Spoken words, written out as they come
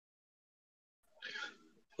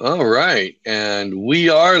All right, and we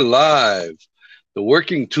are live. The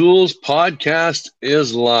Working Tools podcast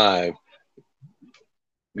is live.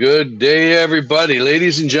 Good day, everybody,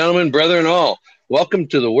 ladies and gentlemen, brethren all. Welcome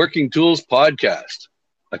to the Working Tools podcast,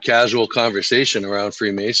 a casual conversation around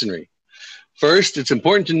Freemasonry. First, it's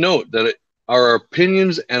important to note that our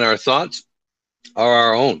opinions and our thoughts are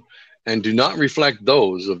our own and do not reflect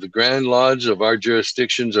those of the Grand Lodge of our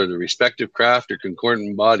jurisdictions or the respective craft or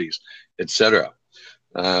concordant bodies, etc.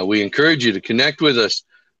 We encourage you to connect with us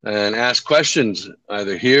and ask questions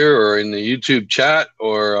either here or in the YouTube chat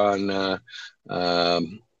or on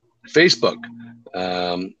Facebook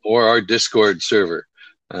or our Discord server.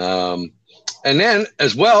 And then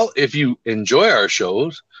as well, if you enjoy our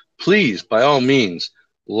shows, please, by all means,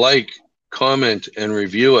 like, comment, and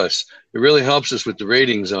review us. It really helps us with the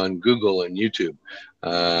ratings on Google and YouTube.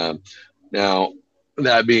 Now,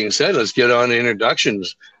 that being said, let's get on to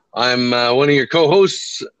introductions. I'm one of your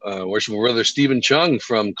co-hosts, Worshipful Brother Stephen Chung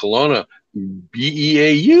from Kelowna,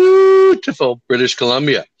 beautiful British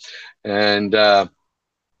Columbia. And I'm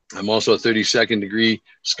also a 32nd degree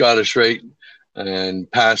Scottish Rite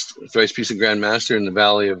and past Thrice Peace and Grand Master in the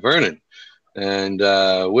Valley of Vernon. And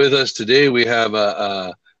with us today, we have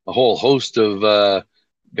a whole host of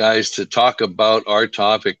guys to talk about our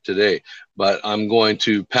topic today. But I'm going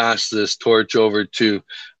to pass this torch over to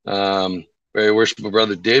Very Worshipful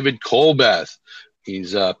Brother David Colbeth.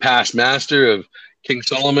 He's a past master of King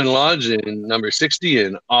Solomon Lodge in number 60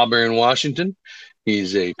 in Auburn, Washington.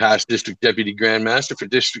 He's a past District Deputy Grand Master for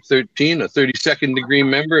District 13, a 32nd degree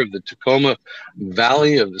member of the Tacoma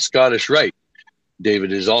Valley of the Scottish Rite.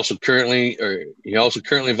 David is also currently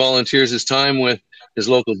volunteers his time with his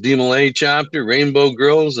local DMLA chapter, Rainbow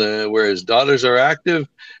Girls, where his daughters are active.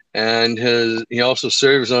 And he also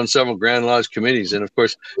serves on several Grand Lodge committees and, of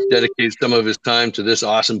course, dedicates some of his time to this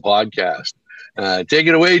awesome podcast. Take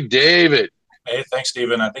it away, David. Hey, thanks,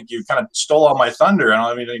 Stephen. I think you kind of stole all my thunder.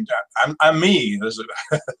 I'm me. I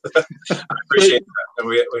appreciate that.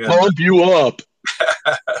 We pump you up.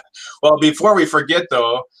 Well, before we forget,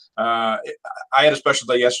 though, I had a special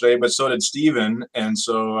day yesterday, but so did Stephen. And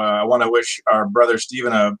so I want to wish our brother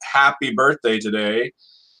Stephen a happy birthday today.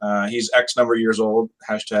 He's X number of years old,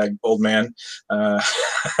 hashtag old man. And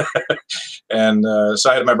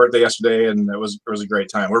so I had my birthday yesterday, and it was a great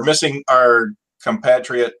time. We're missing our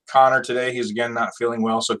compatriot Connor today. He's again not feeling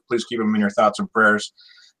well, so please keep him in your thoughts and prayers.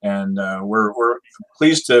 And we're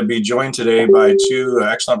pleased to be joined today by two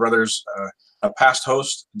excellent brothers, a past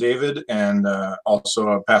host, David, and also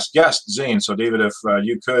a past guest, Zane. So David, if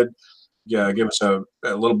you could give us a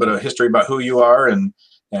little bit of history about who you are, and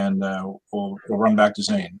we'll run back to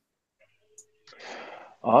Zane.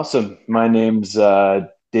 Awesome. My name's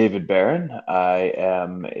David Barron. I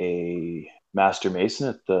am a Master Mason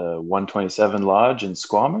at the 127 Lodge in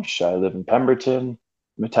Squamish. I live in Pemberton.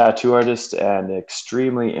 I'm a tattoo artist and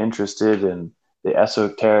extremely interested in the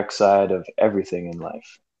esoteric side of everything in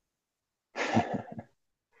life.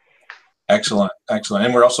 Excellent.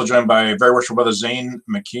 And we're also joined by Very Worshipful Brother Zane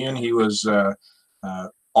McKeon. He was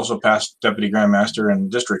also past Deputy Grand Master in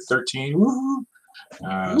District 13. Woo-hoo.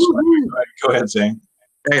 Go ahead, Zane.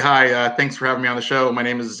 Hey, hi. Thanks for having me on the show. My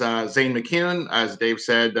name is Zane McKeon. As Dave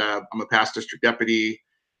said, I'm a past district deputy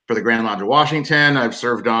for the Grand Lodge of Washington. I've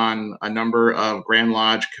served on a number of Grand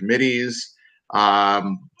Lodge committees,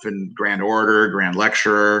 been Grand Order, Grand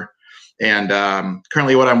Lecturer, and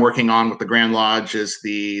currently what I'm working on with the Grand Lodge is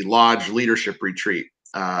the Lodge Leadership Retreat.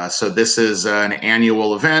 So this is an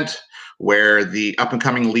annual event where the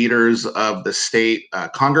up-and-coming leaders of the state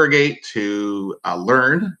congregate to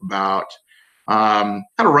learn about how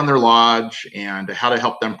to run their lodge and how to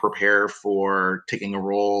help them prepare for taking a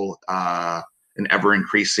role, an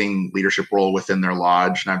ever-increasing leadership role within their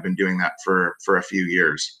lodge. And I've been doing that for a few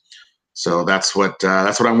years. So that's what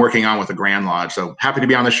I'm working on with the Grand Lodge. So happy to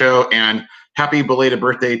be on the show, and happy belated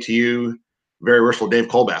birthday to you, Very Worshipful Dave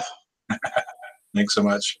Colbeth. Thanks so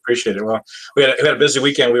much. Appreciate it. Well, we had a busy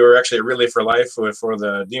weekend. We were actually at Relay for Life for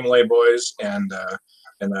the DMLA boys and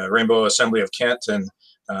the Rainbow Assembly of Kent, and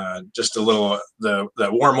just a little the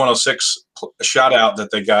Warm 106 shout out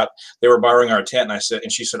that they got. They were borrowing our tent,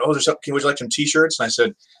 and she said, "Oh, would you like some T-shirts?" And I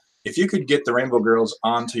said, "If you could get the Rainbow Girls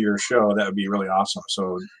onto your show, that would be really awesome."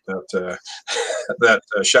 So that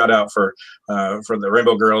shout out for the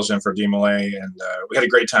Rainbow Girls and for DMLA, and we had a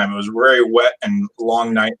great time. It was a very wet and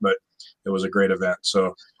long night, but it was a great event.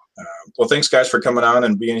 So, well, thanks guys for coming on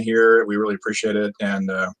and being here. We really appreciate it.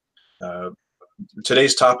 And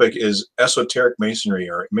today's topic is esoteric masonry,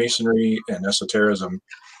 or masonry and esotericism.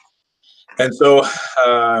 And so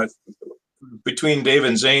between Dave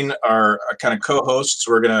and Zane, our kind of co-hosts,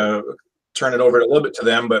 we're going to turn it over a little bit to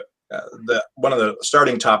them, but one of the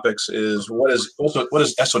starting topics is what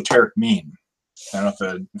does esoteric mean? I don't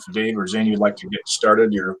know if Dave or Zane, you'd like to get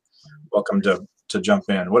started. You're welcome to jump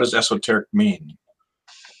in. What does esoteric mean?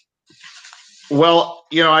 Well,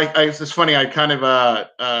 it's funny. I kind of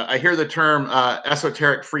I hear the term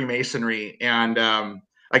esoteric Freemasonry, and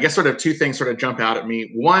I guess sort of two things sort of jump out at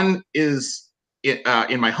me. One is,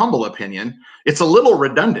 in my humble opinion, it's a little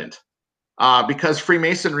redundant because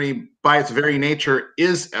Freemasonry, by its very nature,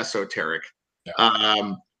 is esoteric.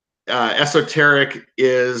 Yeah. Esoteric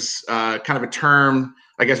is kind of a term.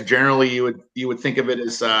 I guess generally you would think of it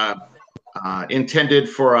as intended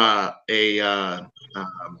for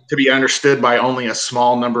to be understood by only a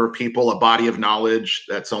small number of people, a body of knowledge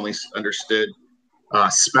that's only understood,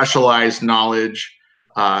 specialized knowledge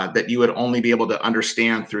that you would only be able to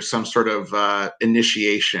understand through some sort of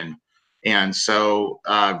initiation. And so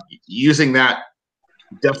using that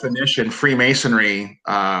definition, Freemasonry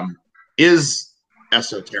is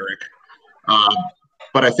esoteric.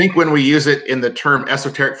 But I think when we use it in the term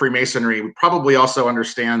esoteric Freemasonry, we probably also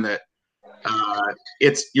understand that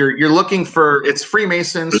you're looking for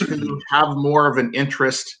Freemasons who have more of an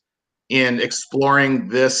interest in exploring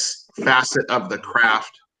this facet of the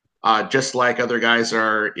craft, just like other guys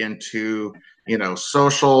are into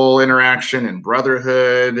social interaction and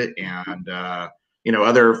brotherhood and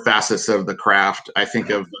other facets of the craft. I think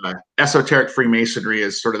of esoteric Freemasonry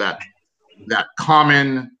as sort of that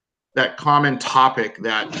common topic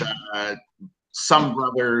that some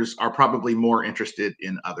brothers are probably more interested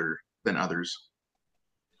in than others.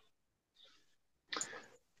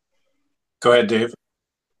 Go ahead, Dave.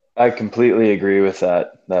 I completely agree with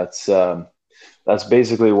that. That's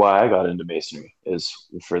basically why I got into Masonry, is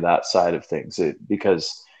for that side of things,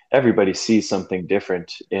 because everybody sees something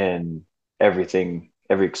different in every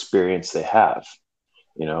experience they have.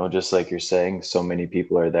 Just like you're saying, so many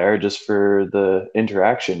people are there just for the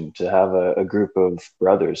interaction, to have a group of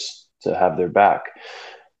brothers to have their back.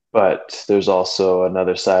 But there's also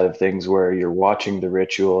another side of things where you're watching the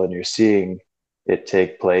ritual and you're seeing it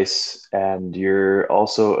take place, and you're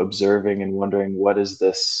also observing and wondering, what is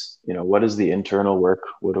this? What is the internal work?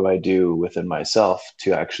 What do I do within myself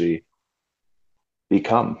to actually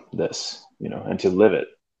become this, and to live it?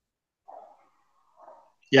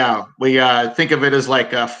 Yeah, we think of it as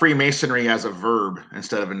like Freemasonry as a verb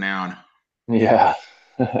instead of a noun. Yeah,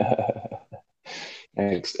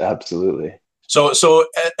 absolutely. So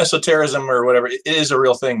esotericism or whatever, it is a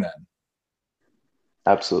real thing then.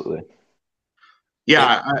 Absolutely.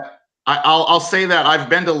 Yeah, I'll say that I've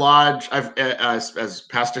been to lodge. I've as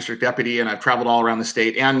past district deputy, and I've traveled all around the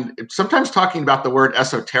state. And sometimes talking about the word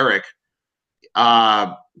esoteric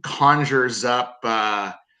conjures up,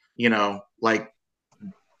 like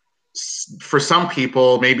for some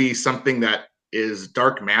people, maybe something that is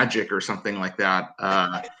dark magic or something like that.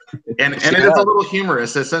 And it is a little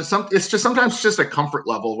humorous. It's just sometimes just a comfort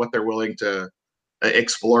level what they're willing to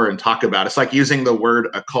explore and talk about. It's like using the word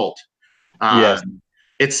occult. Yes.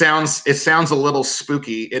 It sounds a little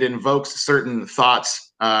spooky. It invokes certain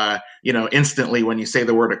thoughts, instantly when you say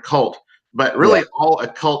the word occult. But really, all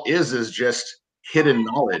occult is just hidden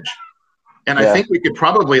knowledge. And I think we could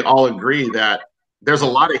probably all agree that there's a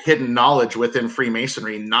lot of hidden knowledge within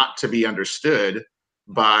Freemasonry not to be understood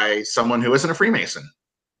by someone who isn't a Freemason.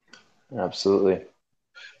 Absolutely.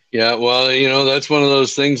 Yeah, well, that's one of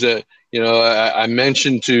those things that, I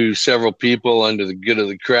mentioned to several people under the good of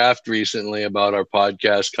the craft recently about our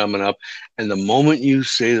podcast coming up. And the moment you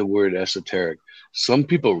say the word esoteric, some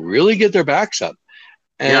people really get their backs up.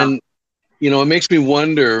 And, it makes me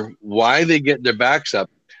wonder why they get their backs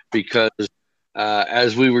up, because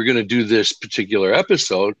as we were going to do this particular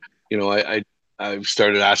episode, I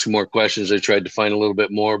started asking more questions. I tried to find a little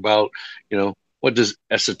bit more about, what does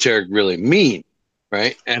esoteric really mean?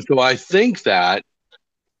 Right. And so I think that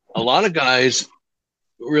a lot of guys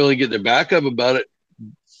really get their back up about it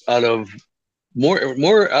out of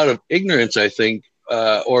more out of ignorance, I think,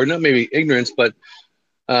 or not maybe ignorance, but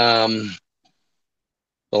the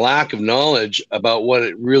lack of knowledge about what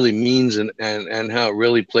it really means and how it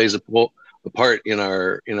really plays a part in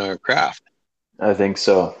our craft. I think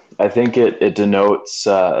so. I think it denotes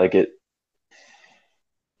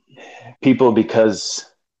people, because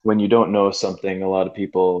when you don't know something, a lot of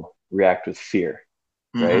people react with fear,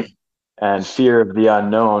 right? And fear of the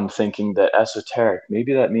unknown, thinking that esoteric,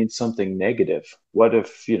 maybe that means something negative. What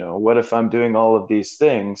if I'm doing all of these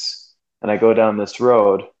things and I go down this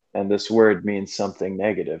road and this word means something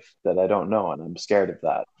negative that I don't know, and I'm scared of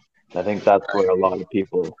that. And I think that's where a lot of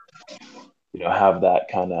people, have that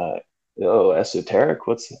kind of, esoteric,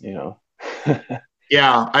 what's.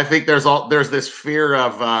 Yeah, I think there's this fear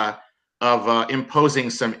of imposing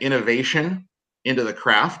some innovation into the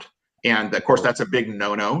craft, and of course that's a big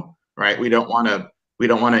no-no, right? We don't want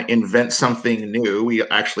to invent something new. We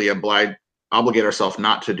actually obligate ourselves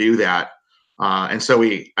not to do that, and so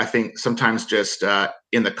I think sometimes just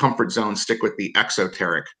in the comfort zone stick with the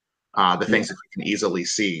exoteric, the things that we can easily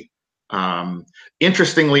see.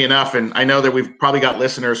 Interestingly enough, and I know that we've probably got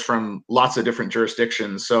listeners from lots of different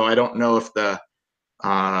jurisdictions, so I don't know if the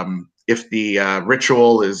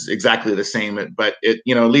ritual is exactly the same, but at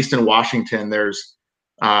least in Washington, there's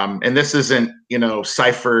and this isn't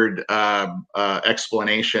ciphered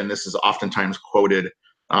explanation. This is oftentimes quoted,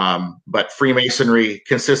 but Freemasonry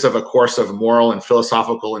consists of a course of moral and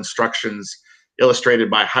philosophical instructions illustrated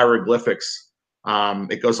by hieroglyphics.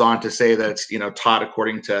 It goes on to say that it's taught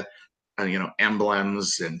according to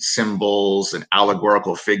emblems and symbols and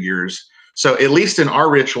allegorical figures. So at least in our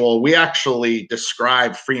ritual, we actually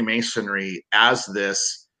describe Freemasonry as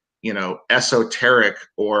this, esoteric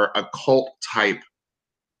or occult type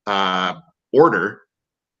order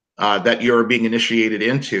that you're being initiated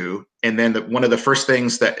into. And then one of the first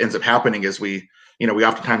things that ends up happening is we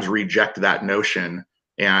oftentimes reject that notion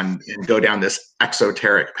and go down this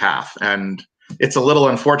exoteric path. And it's a little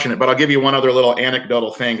unfortunate, but I'll give you one other little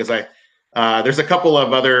anecdotal thing, because there's a couple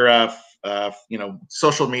of other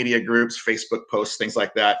social media groups, Facebook posts, things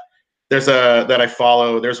like that. That I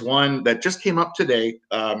follow. There's one that just came up today,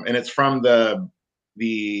 and it's from the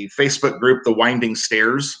Facebook group, The Winding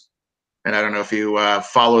Stairs. And I don't know if you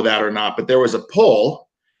follow that or not, but there was a poll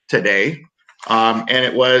today, and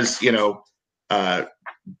it was,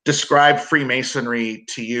 describe Freemasonry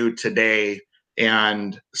to you today.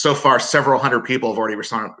 And so far, several hundred people have already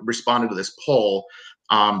responded to this poll.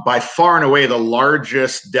 By far and away, the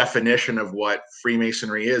largest definition of what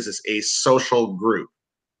Freemasonry is a social group.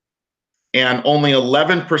 And only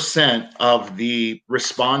 11% of the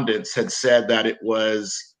respondents had said that it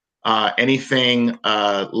was anything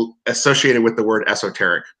associated with the word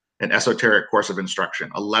esoteric, an esoteric course of instruction.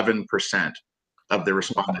 11% of the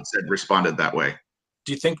respondents had responded that way.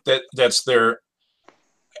 Do you think that that's their,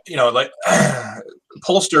 like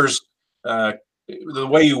pollsters, the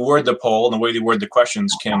way you word the poll and the way you word the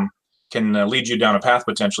questions can lead you down a path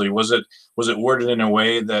potentially? Was it worded in a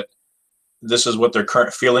way that this is what their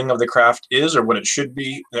current feeling of the craft is, or what it should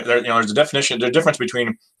be? There's a definition, there's a difference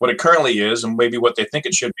between what it currently is and maybe what they think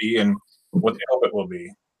it should be and what they hope it will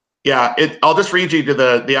be. Yeah, I'll just read you to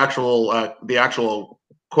the actual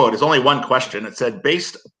quote. It's only one question. It said,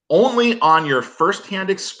 based only on your firsthand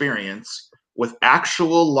experience with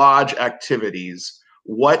actual lodge activities,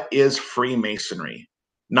 what is Freemasonry?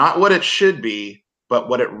 Not what it should be, but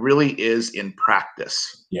what it really is in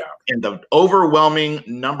practice. Yeah. And the overwhelming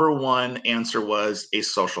number one answer was a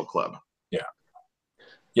social club. Yeah.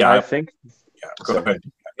 Yeah. I think. Yeah. Go ahead.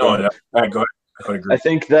 No, go ahead. I agree. I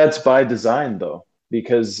think that's by design, though,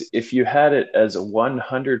 because if you had it as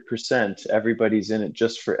 100%, everybody's in it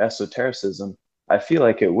just for esotericism, I feel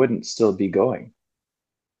like it wouldn't still be going.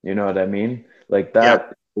 You know what I mean? Like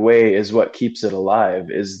that way is what keeps it alive,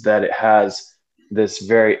 is that it has this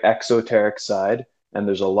very exoteric side, and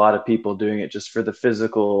there's a lot of people doing it just for the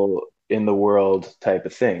physical in the world type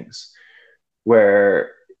of things,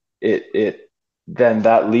 where it then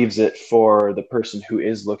that leaves it for the person who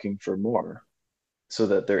is looking for more, so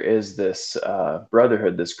that there is this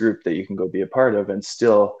brotherhood, this group that you can go be a part of and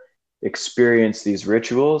still experience these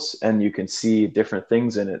rituals, and you can see different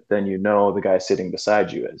things in it than the guy sitting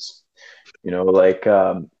beside you is. Like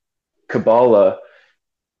Kabbalah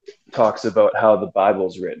talks about how the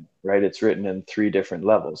Bible's written, right? It's written in 3 different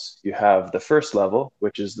levels. You have the first level,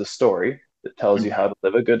 which is the story that tells you how to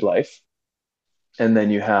live a good life. And then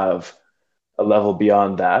you have a level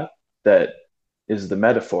beyond that is the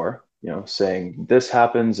metaphor, saying this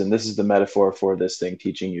happens and this is the metaphor for this thing,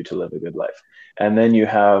 teaching you to live a good life. And then you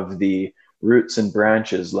have the roots and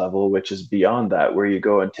branches level, which is beyond that, where you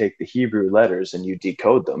go and take the Hebrew letters and you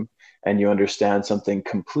decode them and you understand something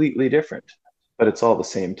completely different, but it's all the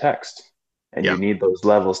same text. And you need those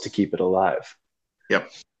levels to keep it alive.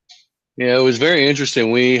 Yep. Yeah, it was very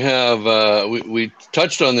interesting. We have we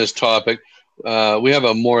touched on this topic. We have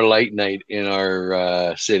a more light night in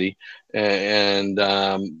our city, and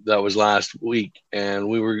that was last week. And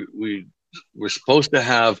we were supposed to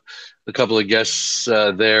have a couple of guests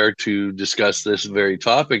there to discuss this very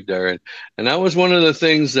topic there, and that was one of the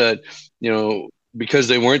things that because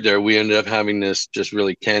they weren't there, we ended up having this just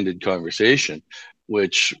really candid conversation,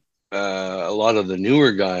 which a lot of the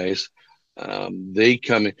newer guys they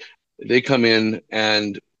come in,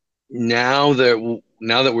 and now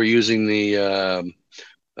that we're using the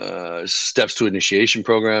steps to initiation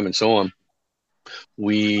program and so on,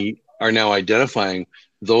 we are now identifying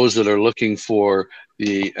those that are looking for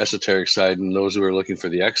the esoteric side and those who are looking for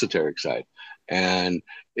the exoteric side. And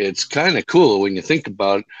it's kind of cool when you think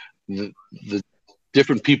about the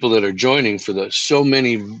different people that are joining for the so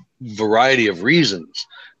many variety of reasons,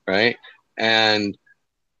 right? And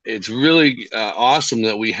it's really awesome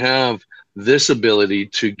that we have this ability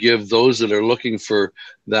to give those that are looking for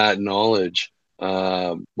that knowledge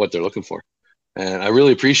what they're looking for. And I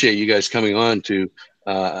really appreciate you guys coming on to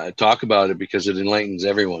talk about it, because it enlightens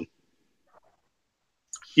everyone.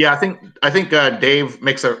 Yeah, I think Dave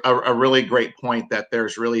makes a really great point that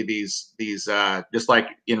there's really these just like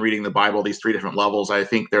in reading the Bible, these three different levels. I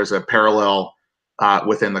think there's a parallel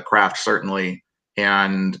within the craft, certainly,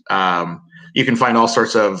 and you can find all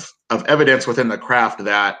sorts of evidence within the craft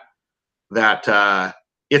that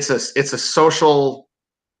it's a social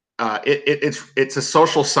it's a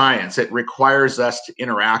social science. It requires us to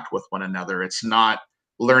interact with one another. It's not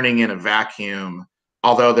learning in a vacuum,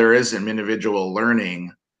 although there is an individual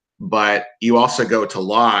learning. But you also go to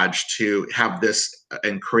lodge to have this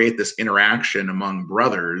and create this interaction among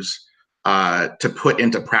brothers to put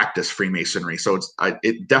into practice Freemasonry. So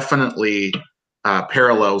it definitely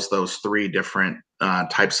parallels those three different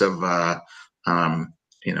types of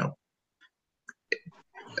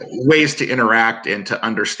ways to interact and to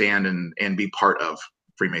understand and be part of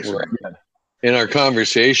Freemasonry. Right. In our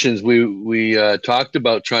conversations, we talked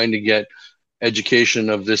about trying to get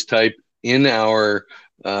education of this type in our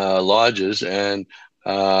lodges, and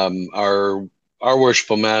our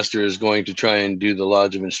worshipful master is going to try and do the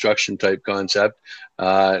lodge of instruction type concept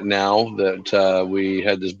now that we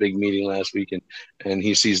had this big meeting last week, and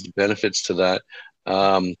he sees the benefits to that.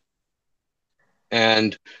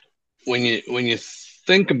 And when you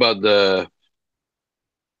think about the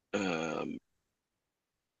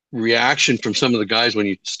reaction from some of the guys when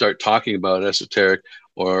you start talking about esoteric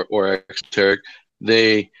or exoteric,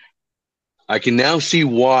 I can now see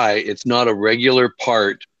why it's not a regular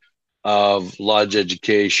part of lodge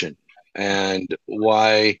education, and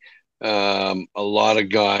why a lot of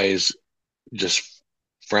guys just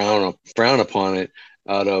frown upon it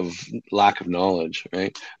out of lack of knowledge,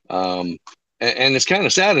 right? And it's kind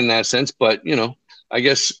of sad in that sense, but I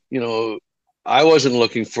guess I wasn't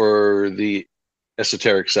looking for the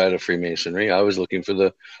esoteric side of Freemasonry. I was looking for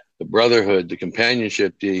the brotherhood, the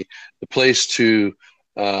companionship, the place to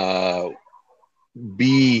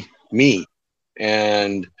be me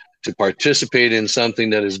and to participate in something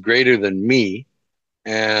that is greater than me.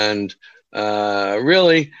 And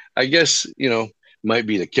really, I guess, might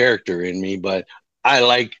be the character in me, but I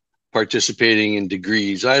like participating in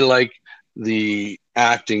degrees. I like the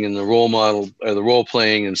acting and the role model, or the role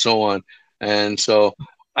playing and so on. And so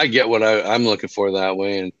I get what I'm looking for that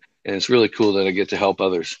way. And it's really cool that I get to help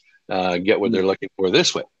others get what they're looking for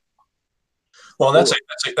this way. Well, that's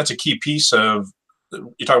a key piece of,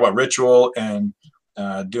 you talk about ritual and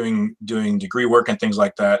doing degree work and things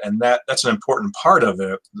like that, and that's an important part of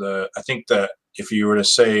it. I think that if you were to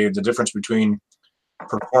say the difference between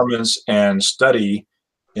performance and study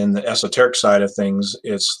in the esoteric side of things,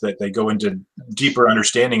 it's that they go into deeper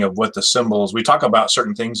understanding of what the symbols. We talk about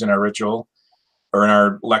certain things in our ritual or in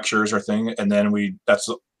our lectures or thing, and then that's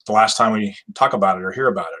the last time we talk about it or hear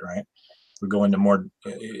about it, right? We go into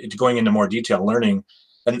going into more detailed learning,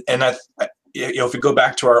 and if we go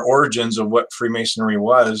back to our origins of what Freemasonry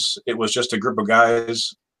was, it was just a group of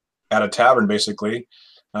guys at a tavern, basically.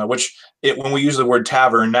 When we use the word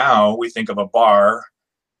tavern now, we think of a bar,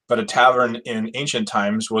 but a tavern in ancient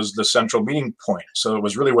times was the central meeting point. So it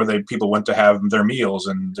was really where people went to have their meals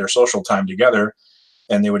and their social time together,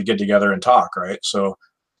 and they would get together and talk, right? So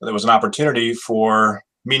there was an opportunity for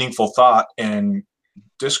meaningful thought and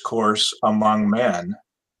discourse among men.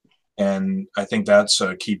 And I think that's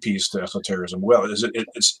a key piece to esotericism. Well,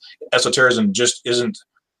 it's esotericism just isn't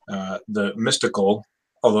the mystical,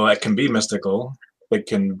 although it can be mystical. It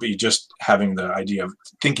can be just having the idea of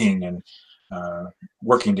thinking and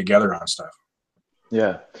working together on stuff.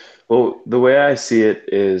 Yeah. Well, the way I see it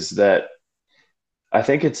is that I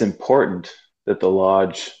think it's important that the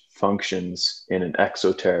lodge functions in an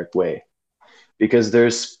exoteric way, because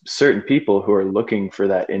there's certain people who are looking for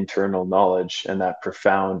that internal knowledge and that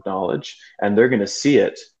profound knowledge, and they're going to see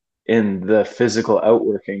it in the physical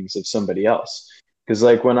outworkings of somebody else. Because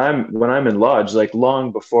like when I'm in lodge, like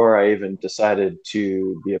long before I even decided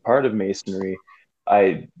to be a part of Masonry,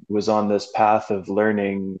 I was on this path of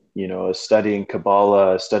learning, studying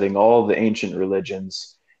Kabbalah, studying all the ancient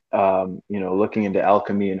religions, looking into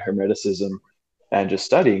alchemy and Hermeticism. and just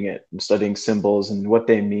studying it and studying symbols and what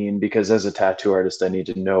they mean, because as a tattoo artist, I need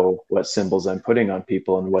to know what symbols I'm putting on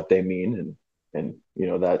people and what they mean, and you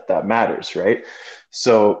know, that matters, right?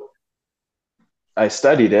 So I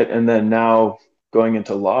studied it, and then now going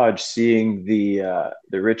into lodge, seeing the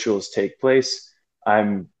rituals take place,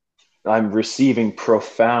 I'm receiving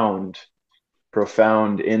profound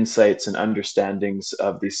insights and understandings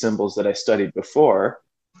of these symbols that I studied before.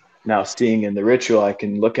 Now seeing in the ritual, I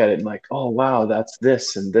can look at it and like, oh wow, that's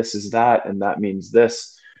this and this is that and that means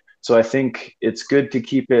this. So I think it's good to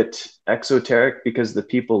keep it exoteric, because the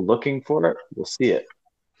people looking for it will see it.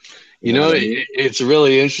 You know, what I mean? it's a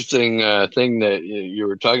really interesting thing that you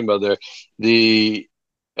were talking about there. The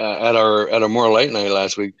at our more light night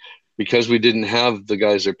last week, because we didn't have the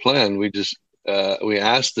guys there planned, we just we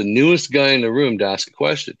asked the newest guy in the room to ask a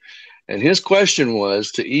question, and his question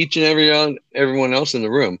was to each and everyone else in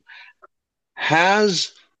the room: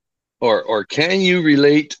 has or can you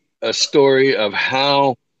relate a story of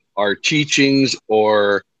how our teachings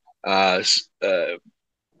or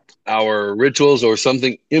our rituals or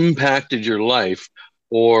something impacted your life,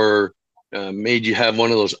 or made you have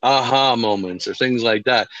one of those aha moments or things like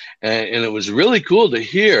that? And it was really cool to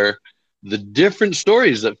hear the different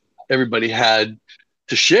stories that everybody had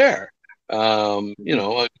to share. You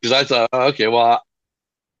know, because I thought, okay, well,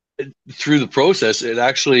 through the process, it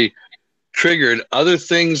actually triggered other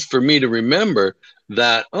things for me to remember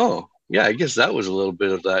that, oh, yeah, I guess that was a little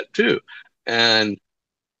bit of that too. And,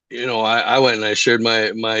 you know, I went and I shared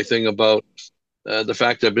my thing about the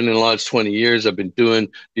fact I've been in lodge 20 years. I've been doing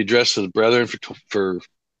the address of the brethren for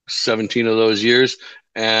 17 of those years.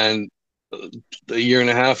 And a year and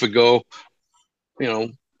a half ago, you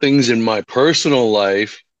know, things in my personal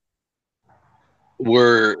life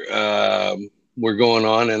were going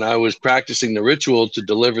on, and I was practicing the ritual to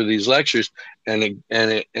deliver these lectures, and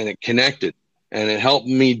it connected, and it helped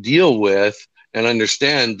me deal with and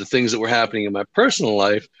understand the things that were happening in my personal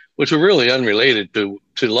life, which were really unrelated to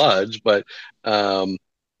lodge, but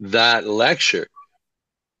that lecture,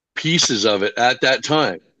 pieces of it at that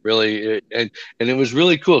time, really, and it was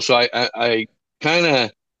really cool. So I kind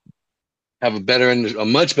of have a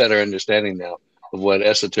much better understanding now of what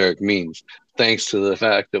esoteric means, thanks to the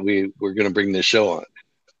fact that we're going to bring this show on.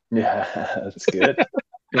 Yeah, that's good.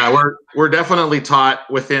 Yeah, we're definitely taught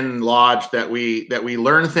within lodge that we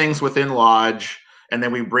learn things within lodge, and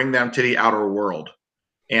then we bring them to the outer world,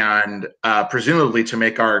 and presumably to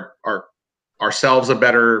make ourselves a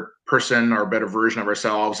better person or a better version of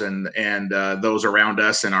ourselves, and those around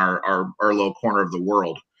us in our little corner of the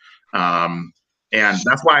world. And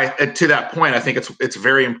that's why, to that point, I think it's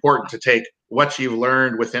very important to take what you've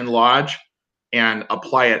learned within lodge and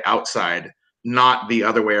apply it outside, not the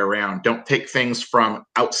other way around. Don't take things from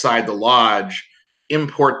outside the lodge,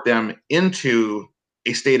 import them into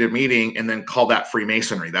a stated meeting, and then call that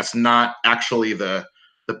Freemasonry. That's not actually the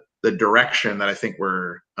direction that I think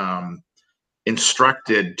we're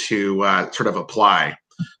instructed to sort of apply.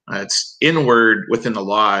 It's inward within the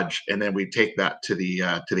lodge, and then we take that to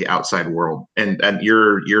the outside world. And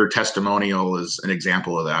your testimonial is an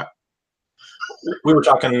example of that. We were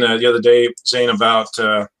talking the other day, Zane, about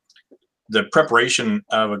the preparation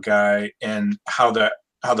of a guy and how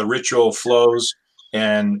the ritual flows,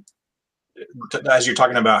 and as you're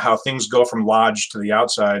talking about how things go from lodge to the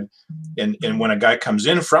outside, and when a guy comes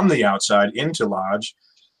in from the outside into lodge,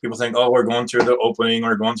 people think, oh, we're going through the opening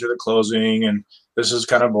or going through the closing, and this is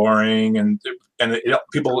kind of boring. And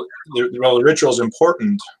people, the ritual is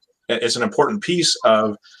important. It's an important piece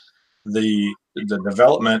of the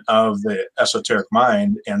development of the esoteric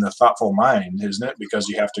mind and the thoughtful mind, isn't it? Because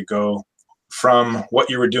you have to go from what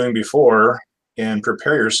you were doing before and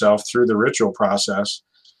prepare yourself through the ritual process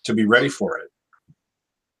to be ready for it.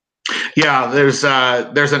 Yeah, there's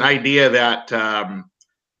an idea that, and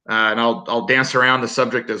I'll dance around the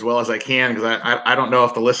subject as well as I can, because I don't know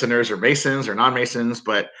if the listeners are Masons or non-Masons,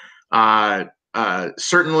 but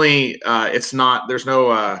certainly it's not. There's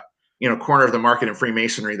no corner of the market in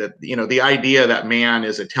Freemasonry that the idea that man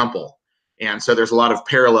is a temple, and so there's a lot of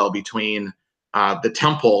parallel between the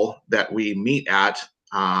temple that we meet at,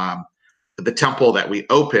 the temple that we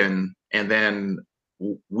open, and then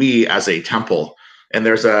we as a temple. And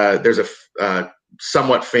there's a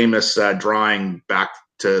somewhat famous drawing back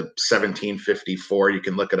to 1754. You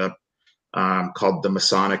can look it up, called the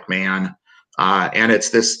Masonic Man, and it's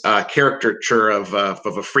this caricature of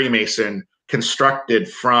a Freemason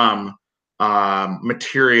constructed from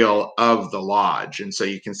material of the lodge. And so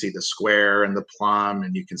you can see the square and the plum,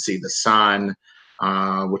 and you can see the sun,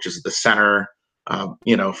 which is the center.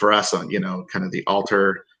 For us, kind of the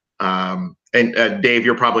altar. And Dave,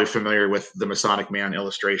 you're probably familiar with the Masonic Man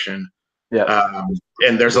illustration. Yeah.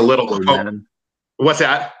 And there's a little quote. Man. What's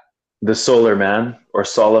that? The Solar Man or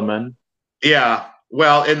Solomon. Yeah.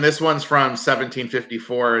 Well, and this one's from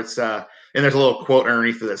 1754. It's and there's a little quote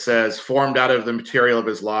underneath it that says, "Formed out of the material of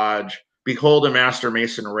his lodge, behold a master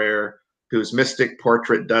mason rare, whose mystic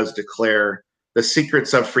portrait does declare the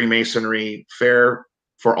secrets of Freemasonry, fair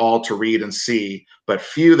for all to read and see. But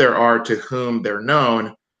few there are to whom they're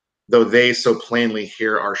known, though they so plainly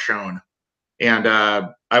here are shown." And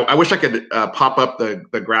I wish I could pop up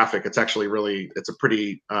the graphic. It's actually it's a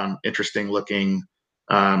pretty interesting looking,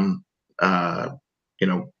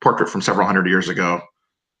 portrait from several hundred years ago.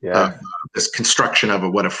 Yeah. This construction of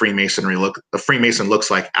what a Freemason looks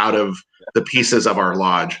like out of the pieces of our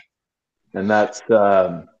lodge. And that's,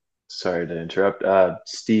 sorry to interrupt,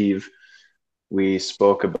 Steve, we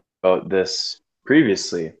spoke about this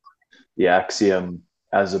previously, the axiom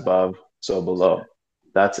as above, so below.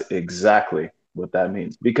 That's exactly what that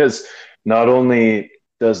means. Because not only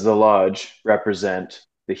does the lodge represent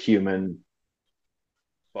the human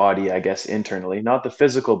body, I guess, internally, not the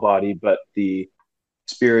physical body, but the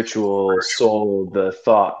spiritual soul, the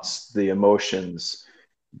thoughts, the emotions,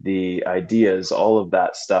 the ideas, all of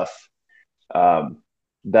that stuff,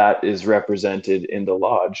 that is represented in the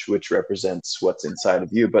lodge, which represents what's inside of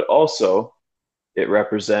you, but also it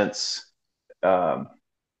represents the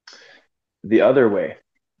other way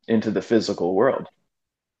into the physical world.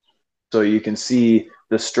 So you can see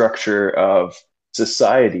the structure of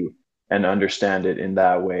society and understand it in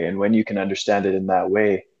that way. And when you can understand it in that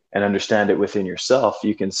way and understand it within yourself,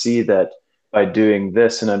 you can see that by doing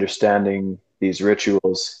this and understanding these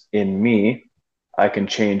rituals in me, I can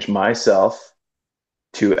change myself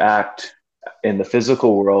to act in the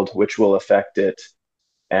physical world, which will affect it.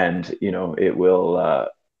 And, it will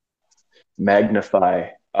magnify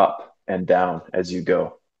up and down as you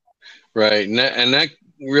go. Right. And that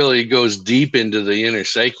really goes deep into the inner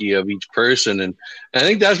psyche of each person. And I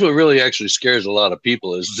think that's what really actually scares a lot of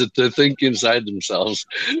people, is to think inside themselves.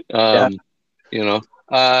 I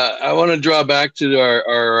want to draw back to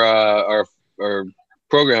our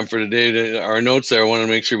program for today, our notes there. I want to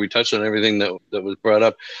make sure we touch on everything that was brought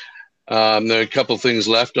up. There are a couple things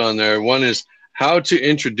left on there. One is how to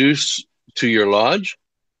introduce to your lodge.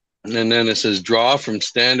 And then it says draw from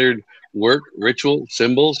standard work, ritual,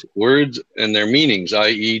 symbols, words, and their meanings,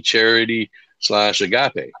 i.e. charity /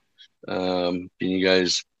 agape. Can you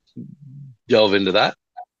guys delve into that?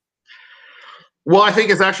 Well, I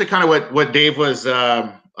think it's actually kind of what Dave was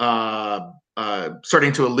starting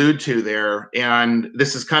to allude to there. And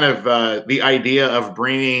this is kind of the idea of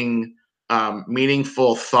bringing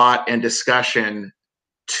meaningful thought and discussion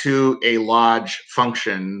to a lodge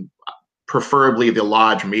function, preferably the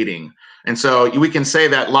lodge meeting. And so we can say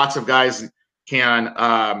that lots of guys can,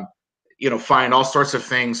 find all sorts of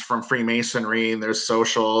things from Freemasonry, and there's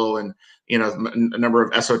social and, a number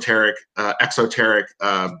of exoteric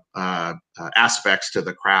aspects to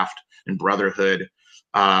the craft and brotherhood.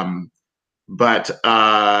 But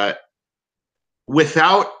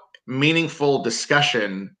without meaningful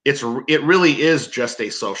discussion, it really is just a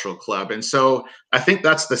social club. And so I think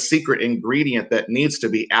that's the secret ingredient that needs to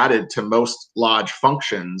be added to most lodge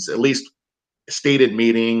functions, at least stated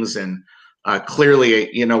meetings. And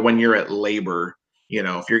clearly, when you're at labor,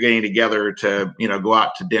 if you're getting together to, go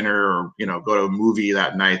out to dinner or, go to a movie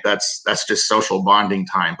that night, that's just social bonding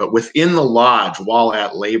time. But within the lodge, while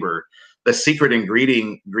at labor, the secret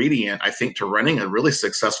ingredient, I think, to running a really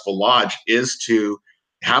successful lodge is to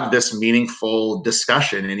have this meaningful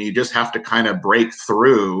discussion. And you just have to kind of break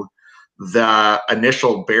through the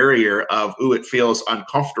initial barrier of, it feels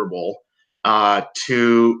uncomfortable,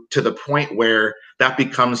 to the point where that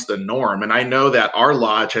becomes the norm. And I know that our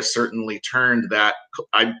lodge has certainly turned that,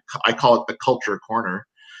 I call it the culture corner.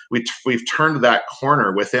 We've turned that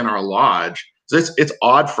corner within our lodge. So it's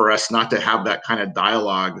odd for us not to have that kind of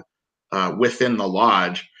dialogue within the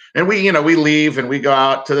lodge. And we leave and we go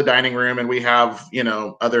out to the dining room and we have,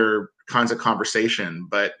 other kinds of conversation.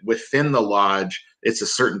 But within the lodge, it's a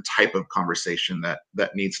certain type of conversation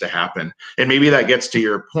that needs to happen. And maybe that gets to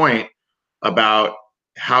your point about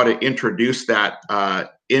how to introduce that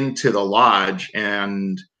into the lodge.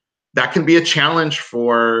 And that can be a challenge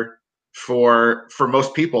for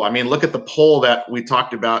most people. I mean, look at the poll that we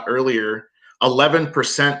talked about earlier.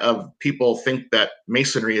 11% of people think that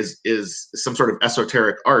Masonry is some sort of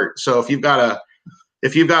esoteric art. So if you've got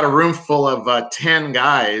a room full of 10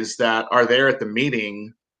 guys that are there at the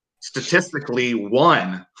meeting, statistically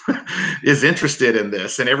one is interested in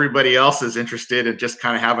this, and everybody else is interested in just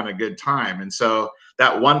kind of having a good time. And so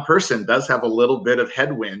that one person does have a little bit of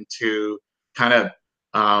headwind to kind of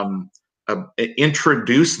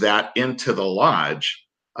introduce that into the lodge.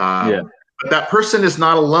 But that person is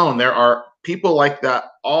not alone. There are people like that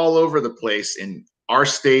all over the place in our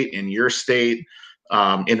state, in your state,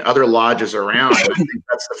 in other lodges around. And I think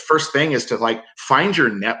that's the first thing, is to like find your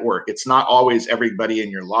network. It's not always everybody in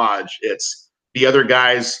your lodge. It's the other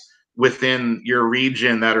guys within your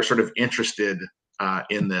region that are sort of interested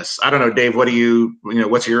in this. I don't know, Dave, what's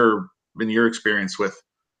been your experience with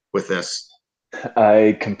this?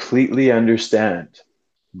 I completely understand,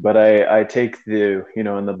 but I take in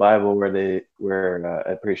the Bible where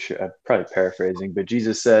I'm pretty sure, I'm probably paraphrasing, but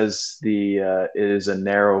Jesus says it is a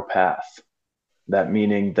narrow path. That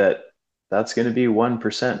meaning that's going to be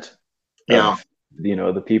 1% of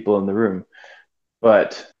the people in the room,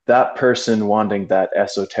 but that person wanting that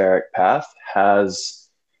esoteric path has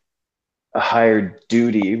a higher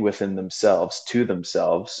duty within themselves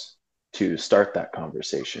to start that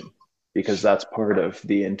conversation, because that's part of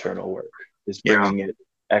the internal work, is bringing it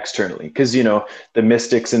externally. Because the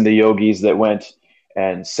mystics and the yogis that went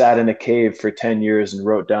and sat in a cave for 10 years and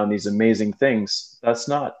wrote down these amazing things, that's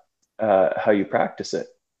not how you practice it.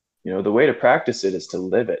 The way to practice it is to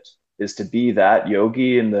live it, is to be that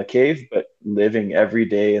yogi in the cave, but living every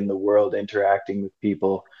day in the world, interacting with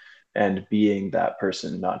people and being that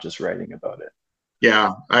person, not just writing about it.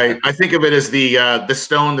 Yeah, I think of it as the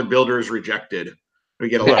stone the builders rejected. We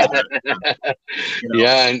get a lot of that.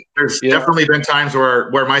 And there's definitely been times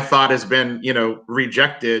where my thought has been,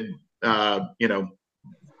 rejected, and you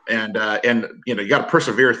got to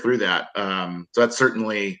persevere through that. So that's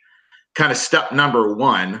certainly kind of step number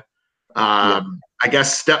one. I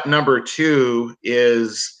guess step number two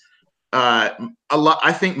is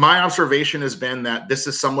I think my observation has been that this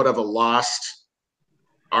is somewhat of a lost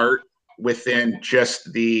art within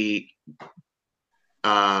just the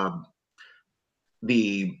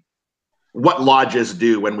what lodges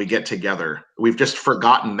do when we get together. We've just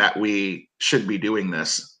forgotten that we should be doing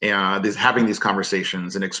this, having these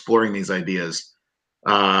conversations and exploring these ideas.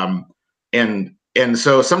 And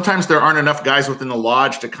so sometimes there aren't enough guys within the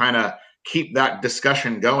lodge to kind of keep that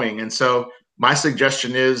discussion going. And so my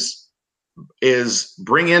suggestion is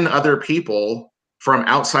bring in other people from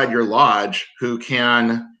outside your lodge who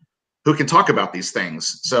can talk about these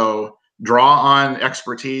things. So draw on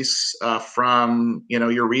expertise from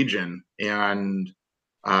your region, and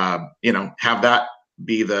have that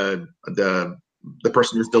be the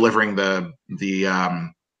person who's delivering the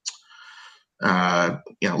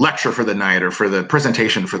lecture for the night, or for the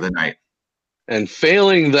presentation for the night. And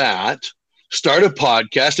failing that, start a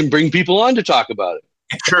podcast and bring people on to talk about it.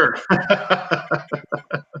 Sure.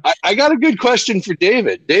 I got a good question for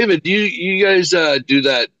David. David, you guys do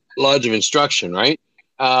that Lodge of Instruction, right?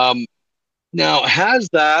 Now, has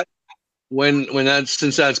that,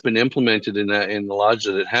 since that's been implemented in the lodge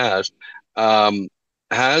that it has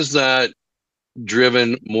that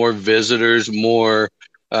driven more visitors, more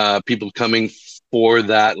people coming for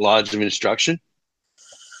that Lodge of Instruction?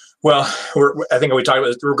 Well, I think we talked about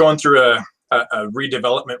this. We're going through a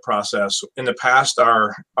redevelopment process. In the past,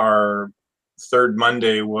 our third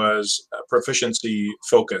Monday was proficiency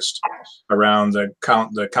focused around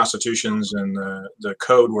the constitutions and the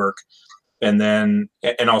code work, and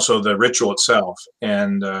also the ritual itself.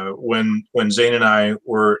 And when Zane and I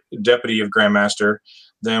were deputy of Grand Master,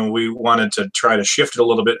 then we wanted to try to shift it a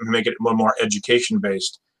little bit and make it a little more education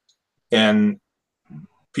based. And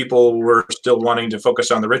people were still wanting to focus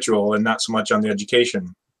on the ritual and not so much on the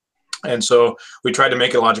education. And so we tried to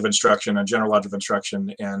make a Lodge of Instruction, a general Lodge of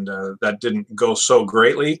Instruction, and that didn't go so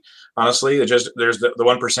greatly, honestly. It just, there's the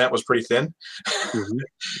 1% was pretty thin. Mm-hmm.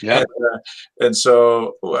 Yeah. and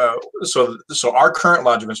so our current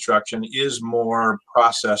Lodge of Instruction is more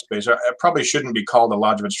process based. It probably shouldn't be called a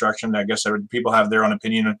Lodge of Instruction. I guess people have their own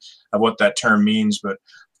opinion of what that term means, but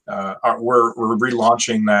we're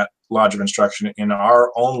relaunching that Lodge of Instruction in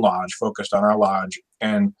our own lodge, focused on our lodge,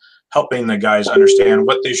 and helping the guys understand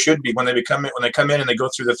what they should be when they come in and they go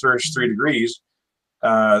through the first 3 degrees.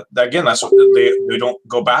 Again, that's what they don't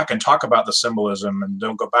go back and talk about the symbolism, and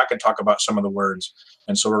don't go back and talk about some of the words.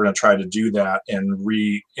 And so we're going to try to do that and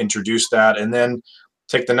reintroduce that, and then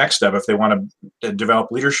take the next step if they want to develop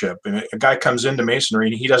leadership. And a guy comes into Masonry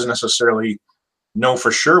and he doesn't necessarily know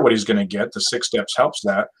for sure what he's going to get. The 6 steps helps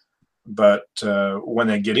that. But when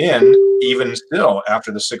they get in, even still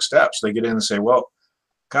after the 6 steps, they get in and say, well,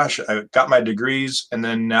 gosh, I got my degrees, and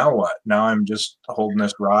then now what? Now I'm just holding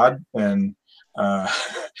this rod, and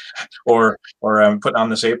or I'm putting on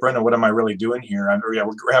this apron, and what am I really doing here?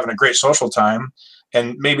 We're having a great social time,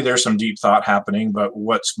 and maybe there's some deep thought happening, but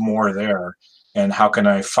what's more there? And how can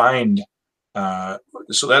I find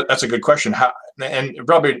So that's a good question. How, and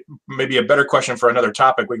probably maybe a better question for another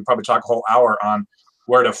topic. We could probably talk a whole hour on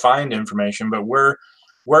where to find information, but where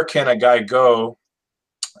can a guy go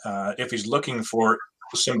if he's looking for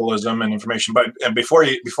symbolism and information? But and before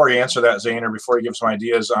you answer that, Zane, or before you give some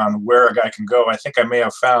ideas on where a guy can go, I think I may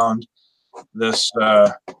have found this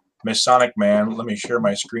Masonic man. Let me share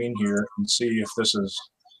my screen here and see if this is.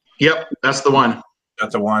 Yep, that's the one.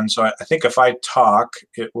 That's the one. So I think if I talk,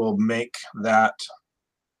 it will make that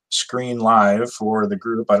screen live for the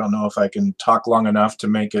group. I don't know if I can talk long enough to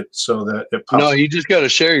make it so that it pops. No, you just got to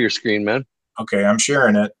share your screen, man. Okay, I'm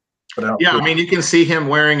sharing it. But I mean, you can see him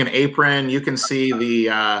wearing an apron. You can see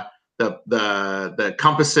the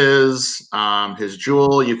compasses, his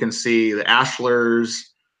jewel. You can see the ashlars,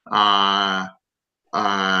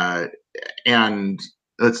 and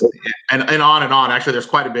that's and on and on. Actually, there's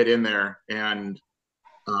quite a bit in there, and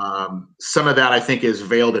some of that I think is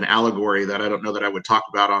veiled in allegory that I don't know that I would talk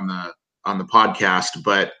about on the podcast.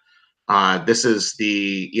 But this is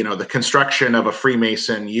the construction of a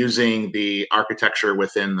Freemason using the architecture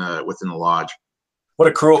within the lodge. What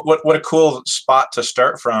a cool spot to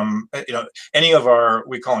start from. Any of our,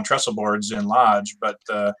 we call them trestle boards in lodge, but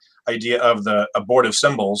the idea of a board of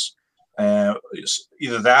symbols,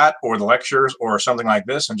 either that or the lectures or something like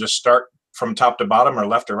this, and just start from top to bottom or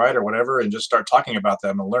left to right or whatever, and just start talking about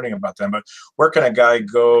them and learning about them. But where can a guy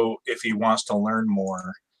go if he wants to learn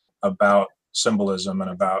more about symbolism and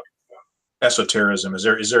about esotericism? Is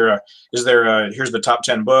there a here's the top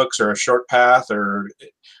 10 books or a short path or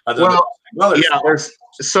other there's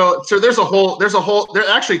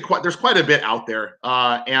quite a bit out there,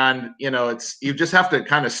 and you just have to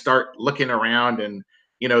kind of start looking around, and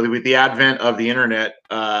with the advent of the internet,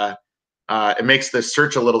 it makes the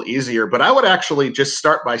search a little easier. But I would actually just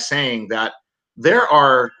start by saying that there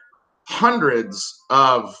are hundreds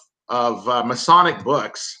of Masonic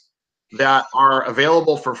books that are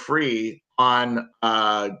available for free on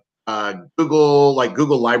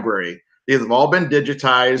Google Library. These have all been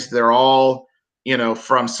digitized. They're all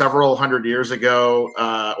from several hundred years ago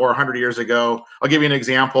or 100 years ago. I'll give you an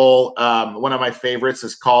example. One of my favorites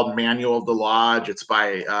is called Manual of the Lodge. It's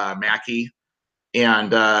by Mackey,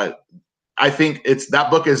 and I think that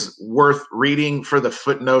book is worth reading for the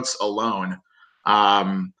footnotes alone.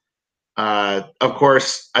 Of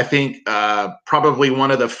course, I think probably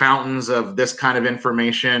one of the fountains of this kind of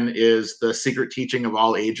information is The Secret Teaching of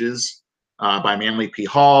All Ages by Manly P.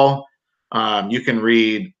 Hall. You can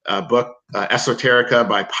read a book, Esoterica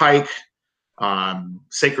by Pike.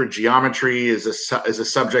 Sacred Geometry is a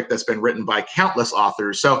subject that's been written by countless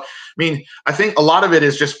authors. So, I mean, I think a lot of it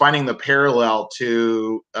is just finding the parallel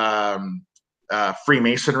to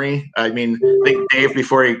Freemasonry. I mean, I think Dave,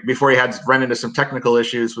 before he had run into some technical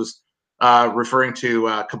issues, was referring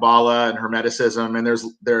to Kabbalah and Hermeticism. And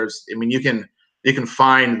there's, I mean, you can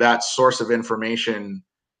find that source of information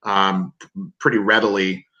pretty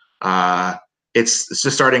readily. It's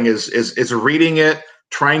just starting is reading it,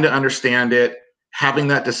 trying to understand it, having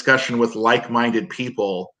that discussion with like-minded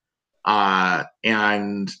people,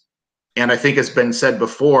 and I think it's been said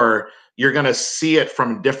before, you're going to see it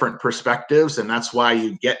from different perspectives, and that's why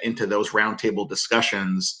you get into those roundtable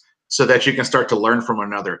discussions so that you can start to learn from one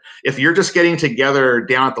another. If you're just getting together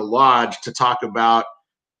down at the lodge to talk about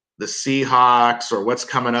the Seahawks or what's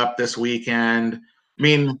coming up this weekend, I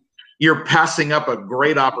mean, you're passing up a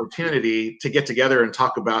great opportunity to get together and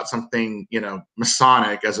talk about something,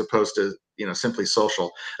 Masonic, as opposed to, simply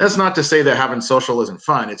social. That's not to say that having social isn't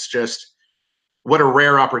fun. It's just what a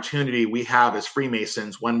rare opportunity we have as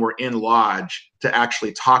Freemasons when we're in lodge to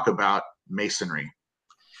actually talk about Masonry.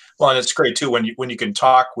 Well, and it's great too when you can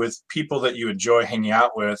talk with people that you enjoy hanging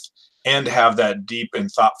out with and have that deep and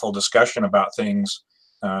thoughtful discussion about things.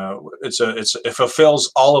 It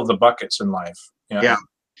fulfills all of the buckets in life. Yeah.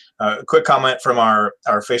 Quick comment from our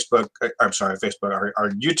Facebook. I'm sorry, Facebook.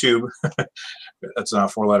 Our YouTube. That's not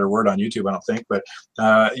a 4-letter word on YouTube, I don't think. But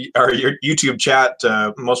our YouTube chat,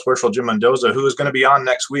 most worshipful Jim Mendoza, who is going to be on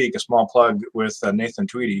next week. A small plug with Nathan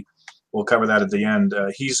Tweedy. We'll cover that at the end.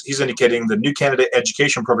 He's indicating the new candidate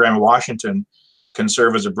education program in Washington can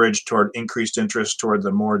serve as a bridge toward increased interest toward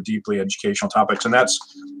the more deeply educational topics. And that's,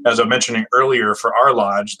 as I was mentioning earlier, for our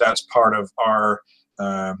lodge, that's part of our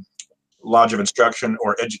Lodge of Instruction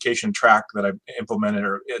or education track that I've implemented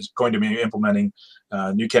or is going to be implementing.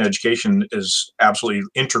 New Candidate Education is absolutely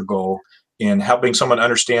integral in helping someone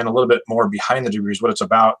understand a little bit more behind the degrees, what it's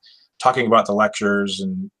about, talking about the lectures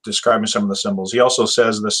and describing some of the symbols. He also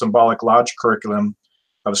says the symbolic lodge curriculum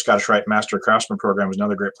of the Scottish Rite Master Craftsman program is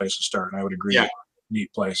another great place to start, and I would agree. Yeah.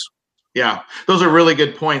 Neat place. Yeah, those are really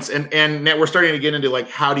good points, and now we're starting to get into like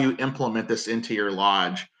how do you implement this into your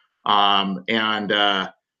lodge,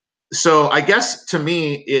 so I guess to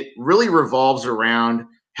me it really revolves around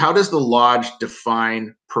how does the lodge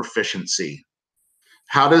define proficiency?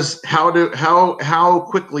 How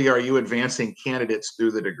quickly are you advancing candidates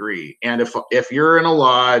through the degree? And if you're in a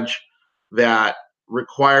lodge that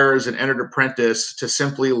requires an entered apprentice to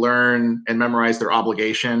simply learn and memorize their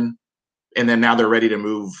obligation, and then now they're ready to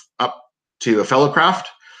move up to a fellow craft,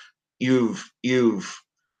 you've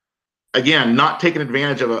again not taken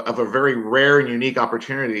advantage of a very rare and unique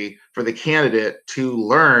opportunity for the candidate to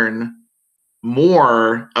learn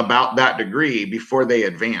more about that degree before they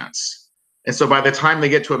advance. And so by the time they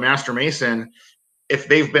get to a Master Mason, if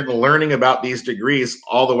they've been learning about these degrees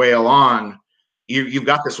all the way along, you've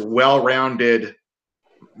got this well-rounded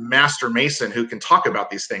Master Mason who can talk about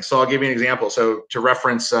these things. So I'll give you an example. So to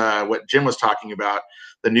reference what Jim was talking about,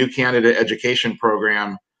 the new candidate education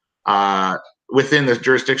program within the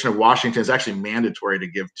jurisdiction of Washington is actually mandatory to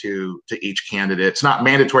give to each candidate. It's not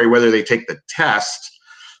mandatory whether they take the test,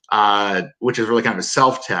 which is really kind of a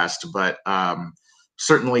self-test, but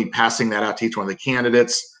certainly passing that out to each one of the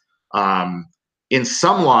candidates. In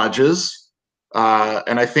some lodges,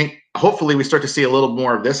 and I think hopefully we start to see a little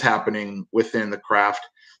more of this happening within the craft,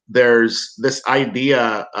 there's this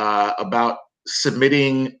idea about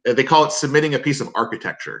submitting, they call it submitting a piece of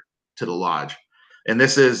architecture to the lodge. And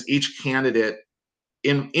this is each candidate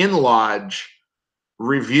in lodge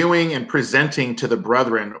reviewing and presenting to the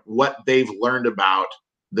brethren what they've learned about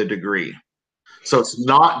the degree. So it's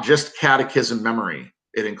not just catechism memory.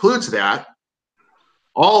 It includes that,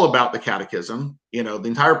 all about the catechism, you know, the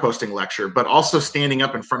entire posting lecture, but also standing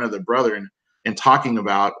up in front of the brethren and talking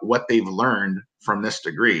about what they've learned from this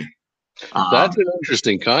degree. That's an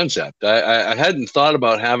interesting concept. I hadn't thought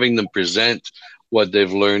about having them present what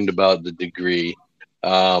they've learned about the degree.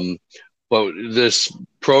 But this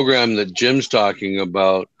program that Jim's talking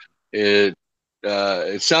about, it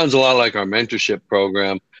sounds a lot like our mentorship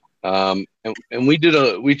program. And we took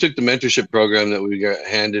the mentorship program that we got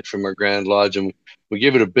handed from our Grand Lodge, and we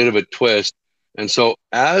give it a bit of a twist. And so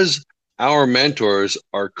as our mentors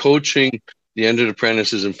are coaching the entered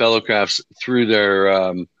apprentices and fellow crafts through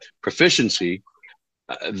their proficiency,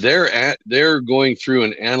 they're going through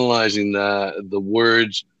and analyzing the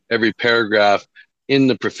words, every paragraph in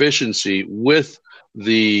the proficiency with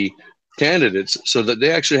the candidates, so that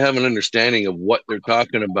they actually have an understanding of what they're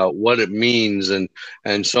talking about, what it means, and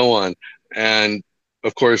so on. And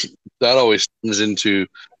of course, that always turns into,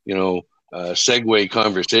 you know, segue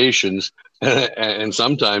conversations, and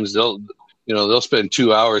sometimes they'll spend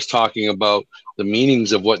 2 hours talking about the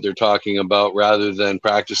meanings of what they're talking about rather than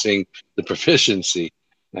practicing the proficiency.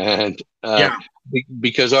 And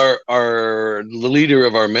because the leader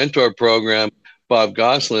of our mentor program, Bob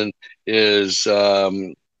Goslin, is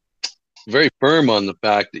very firm on the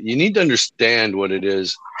fact that you need to understand what it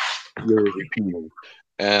is you're repeating,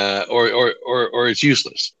 or it's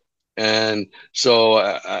useless. And so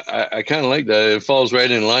I kind of like that. It falls right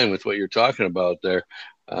in line with what you're talking about there.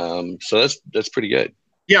 So that's pretty good.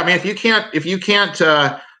 Yeah, I mean, if you can't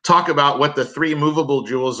talk about what the 3 movable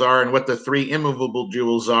jewels are and what the 3 immovable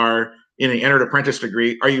jewels are in an entered apprentice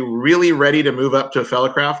degree, are you really ready to move up to a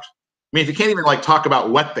fellow craft? I mean, if you can't even like talk about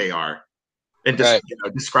what they are and just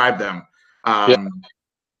describe them,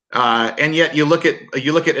 and yet you look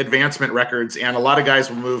at advancement records, and a lot of guys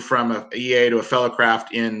will move from a EA to a fellow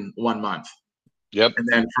craft in 1 month. Yep. And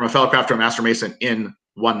then from a fellow craft to a Master Mason in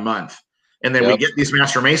 1 month. And then we get these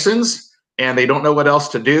Master Masons, and they don't know what else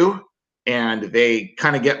to do, and they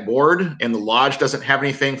kind of get bored, and the lodge doesn't have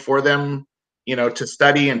anything for them, you know, to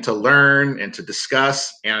study and to learn and to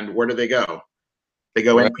discuss. And where do they go? They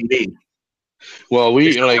go NPD. Well,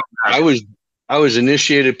 I was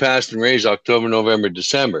initiated, passed, and raised October, November,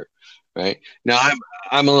 December. Right now,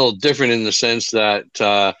 I'm a little different in the sense that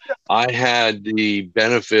I had the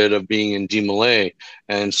benefit of being in DMLA,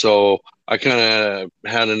 and so I kind of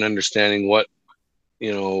had an understanding what,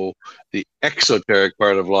 you know, the exoteric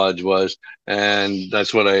part of Lodge was, and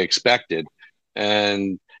that's what I expected.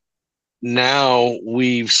 And now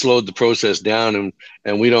we've slowed the process down,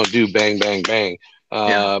 and we don't do bang, bang, bang,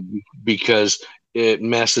 because it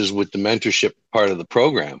messes with the mentorship part of the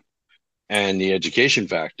program and the education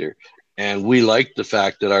factor. And we like the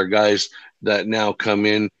fact that our guys that now come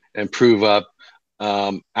in and prove up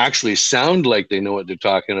actually sound like they know what they're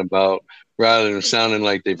talking about, rather than sounding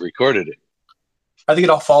like they've recorded it. I think it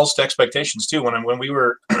all falls to expectations too. When we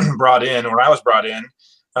were brought in, or I was brought in,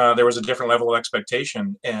 there was a different level of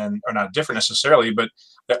expectation, or not different necessarily, but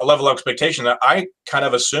a level of expectation that I kind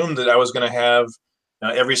of assumed that I was going to have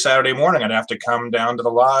every Saturday morning I'd have to come down to the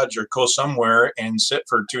lodge or go somewhere and sit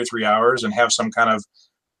for 2 or 3 hours and have some kind of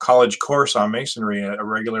college course on masonry, a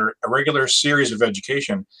regular series of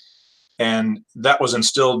education. And that was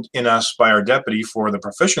instilled in us by our deputy for the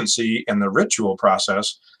proficiency in the ritual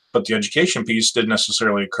process, but the education piece didn't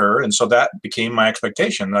necessarily occur. And so that became my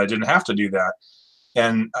expectation, that I didn't have to do that.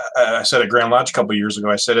 And I said at Grand Lodge a couple of years ago,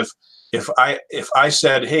 I said, if I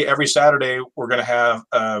said, hey, every Saturday we're going to have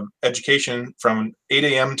education from 8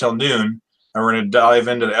 a.m. till noon, and we're going to dive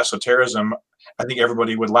into the esotericism, I think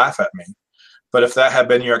everybody would laugh at me. But if that had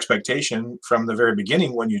been your expectation from the very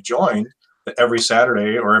beginning when you joined, that every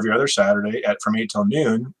Saturday or every other Saturday from 8 till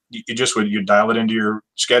noon, you'd dial it into your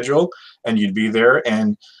schedule and you'd be there,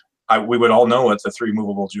 and we would all know what the 3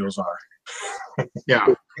 movable jewels are. Yeah.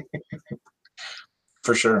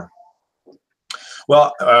 For sure.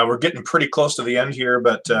 Well, we're getting pretty close to the end here,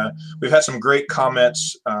 but we've had some great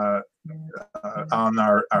comments on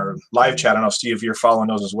our live chat. I know, Steve, if you're following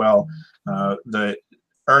those as well.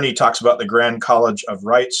 Ernie talks about the Grand College of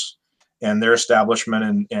Rites and their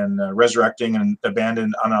establishment and resurrecting and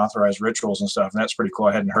abandoned unauthorized rituals and stuff. And that's pretty cool.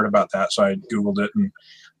 I hadn't heard about that, so I Googled it, and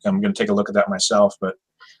I'm going to take a look at that myself. But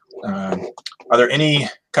are there any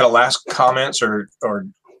kind of last comments or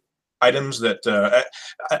items that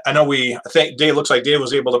I know I think Dave, looks like Dave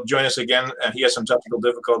was able to join us again, and he has some technical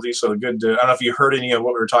difficulties, so good I don't know if you heard any of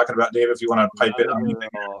what we were talking about, Dave, if you want to pipe in on anything.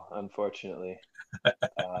 Unfortunately.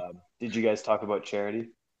 Did you guys talk about charity?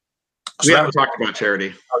 We haven't talked about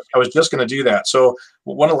charity. I was just going to do that. So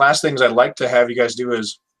one of the last things I'd like to have you guys do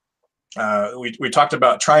is we talked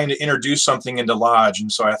about trying to introduce something into Lodge,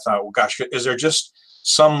 and so I thought, well, gosh, is there just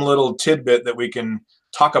some little tidbit that we can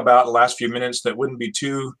talk about the last few minutes that wouldn't be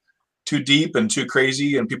too deep and too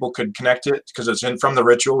crazy, and people could connect it because it's from the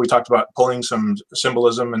ritual. We talked about pulling some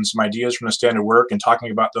symbolism and some ideas from the standard work and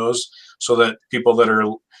talking about those, so that people that are,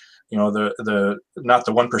 the not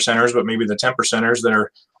the 1%ers, but maybe the 10%ers that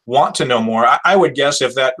want to know more. I would guess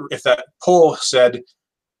if that poll said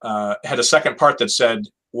had a second part that said,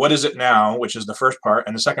 what is it now, which is the first part,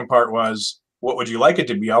 and the second part was, what would you like it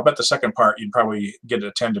to be? I'll bet the second part you'd probably get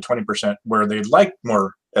a 10 to 20% where they'd like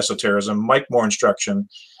more esotericism, like more instruction,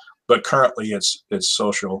 but currently it's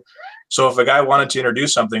social. So if a guy wanted to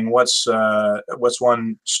introduce something, what's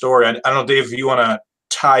one story? I don't know, Dave, if you want to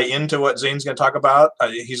tie into what Zane's going to talk about,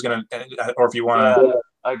 he's going to, or if you want to. Yeah,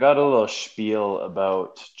 I got a little spiel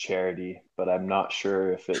about charity, but I'm not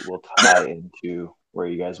sure if it will tie into where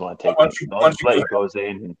you guys want to take it. I'll just let you go,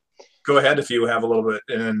 Zane. Go ahead if you have a little bit,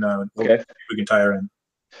 and then okay, we can tie her in.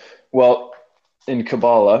 Well, in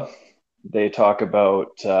Kabbalah, they talk about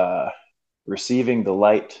receiving the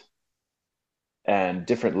light and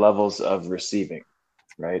different levels of receiving,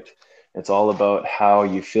 right? It's all about how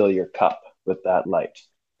you fill your cup with that light.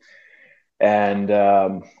 And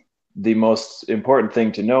the most important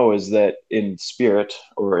thing to know is that in spirit,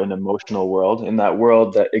 or in emotional world, in that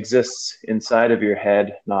world that exists inside of your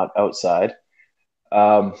head, not outside,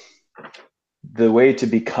 the way to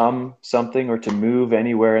become something or to move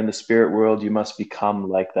anywhere in the spirit world, you must become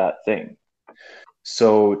like that thing.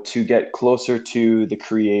 So to get closer to the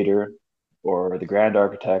creator or the grand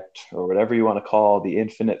architect or whatever you want to call the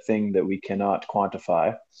infinite thing that we cannot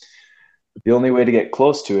quantify, the only way to get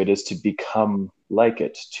close to it is to become like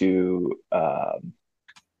it, to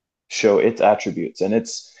show its attributes.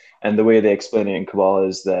 And the way they explain it in Kabbalah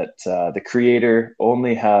is that the creator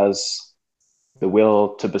only has the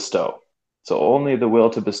will to bestow. So only the will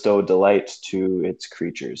to bestow delight to its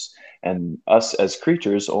creatures. And us as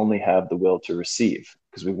creatures only have the will to receive,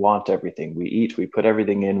 because we want everything. We eat, we put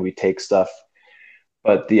everything in, we take stuff.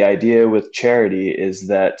 But the idea with charity is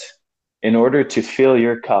that in order to fill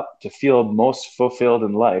your cup, to feel most fulfilled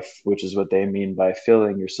in life, which is what they mean by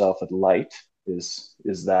filling yourself with light, is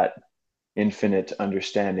that infinite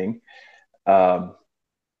understanding,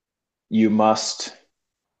 you must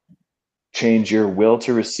change your will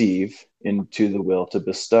to receive into the will to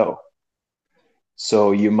bestow.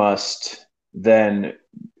 So you must then,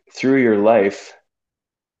 through your life,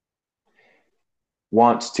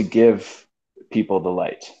 want to give people the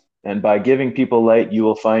light. And by giving people light, you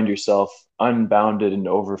will find yourself unbounded and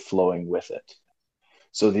overflowing with it.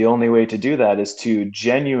 So the only way to do that is to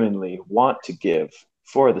genuinely want to give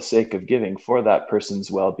for the sake of giving, for that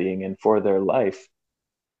person's well-being and for their life.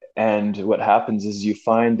 And what happens is you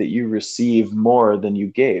find that you receive more than you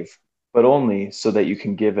gave, but only so that you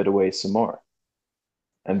can give it away some more.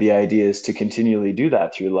 And the idea is to continually do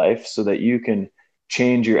that through life so that you can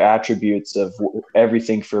change your attributes of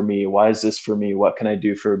everything for me. Why is this for me? What can I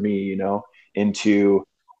do for me? Into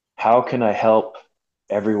how can I help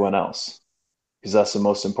everyone else? Because that's the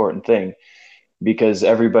most important thing. because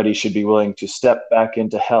everybody should be willing to step back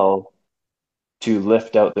into hell to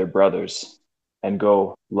lift out their brothers and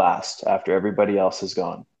go last after everybody else is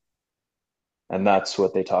gone. And that's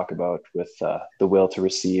what they talk about with the will to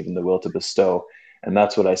receive and the will to bestow. And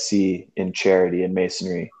that's what I see in charity and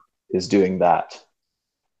Masonry, is doing that.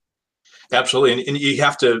 Absolutely, and you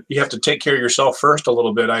have to take care of yourself first a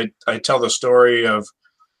little bit. I tell the story of,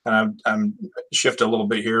 and I'm shift a little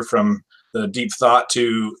bit here from the deep thought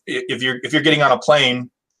to, if you're getting on a plane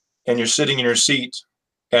and you're sitting in your seat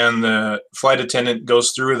and the flight attendant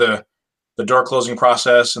goes through the door closing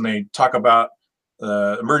process, and they talk about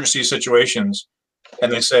emergency situations,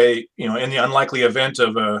 and they say, in the unlikely event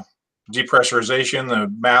of a depressurization, the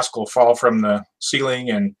mask will fall from the ceiling,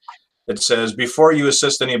 and it says, before you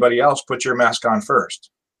assist anybody else, put your mask on first.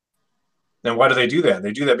 Then why do they do that?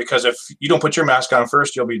 They do that because if you don't put your mask on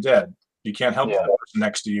first, you'll be dead. You can't help the person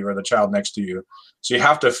next to you or the child next to you. So you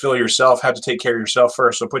have to fill yourself, have to take care of yourself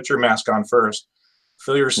first. So put your mask on first.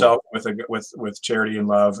 Fill yourself with charity and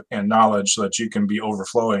love and knowledge, so that you can be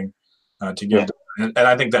overflowing to give. And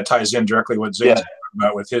I think that ties in directly what Zane's talking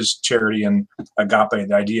about with his charity and agape,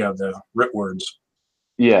 the idea of the root words.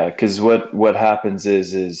 Yeah, because what happens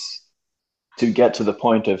is to get to the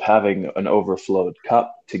point of having an overflowed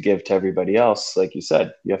cup to give to everybody else, like you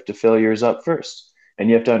said, you have to fill yours up first. And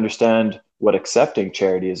you have to understand what accepting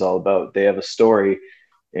charity is all about. They have a story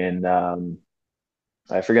in,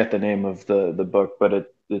 I forget the name of the book,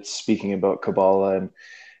 but it's speaking about Kabbalah,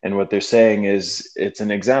 and what they're saying is, it's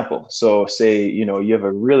an example. So say, you have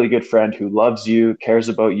a really good friend who loves you, cares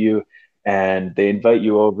about you, and they invite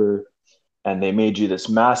you over and they made you this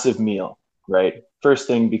massive meal, right? First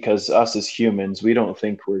thing, because us as humans, we don't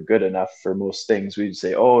think we're good enough for most things. We'd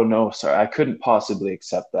say, oh, no, sorry, I couldn't possibly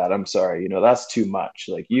accept that. I'm sorry. That's too much.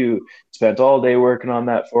 Like, you spent all day working on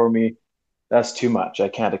that for me. That's too much. I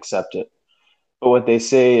can't accept it. But what they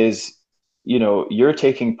say is, you're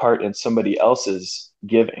taking part in somebody else's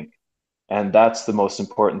giving, and that's the most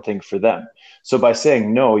important thing for them. So by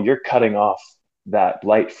saying no, you're cutting off that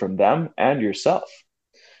light from them and yourself.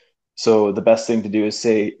 So the best thing to do is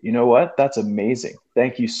say, you know what, that's amazing.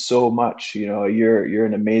 Thank you so much. You're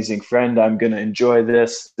an amazing friend. I'm going to enjoy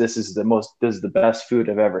this. This is the best food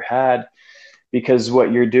I've ever had. Because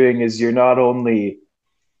what you're doing is you're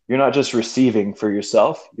not just receiving for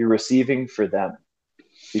yourself, you're receiving for them,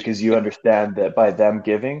 because you understand that by them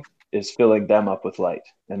giving is filling them up with light.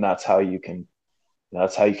 And that's how you can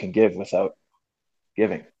give without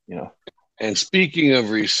giving, And speaking of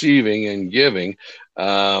receiving and giving,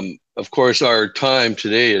 of course, our time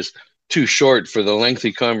today is too short for the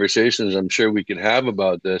lengthy conversations I'm sure we could have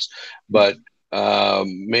about this, but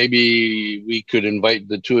maybe we could invite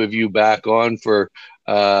the two of you back on for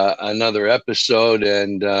another episode,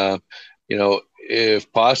 and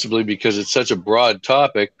if possibly, because it's such a broad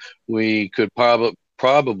topic, we could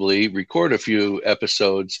probably record a few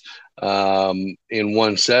episodes in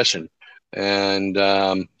one session, and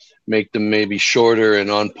make them maybe shorter and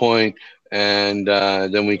on point, and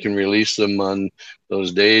then we can release them on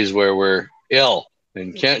those days where we're ill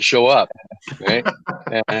and can't show up, right?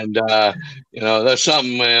 And that's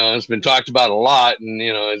something that's been talked about a lot, and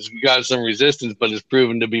it's got some resistance, but it's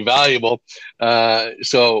proven to be valuable.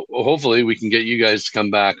 So hopefully we can get you guys to come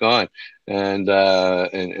back on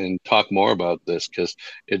and talk more about this, because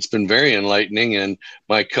it's been very enlightening, and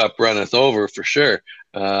my cup runneth over for sure.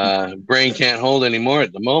 Brain can't hold anymore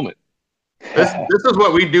at the moment. This is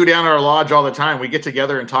what we do down at our lodge all the time. We get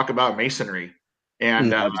together and talk about Masonry,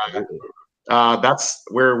 and that's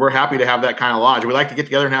we're happy to have that kind of lodge. We like to get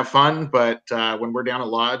together and have fun, but when we're down at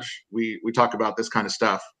lodge, we talk about this kind of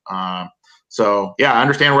stuff. So yeah, I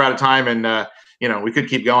understand we're out of time, and we could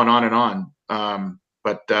keep going on and on.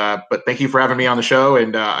 But thank you for having me on the show,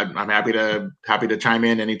 and I'm happy to chime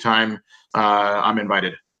in anytime I'm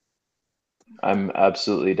invited. I'm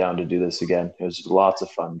absolutely down to do this again. It was lots of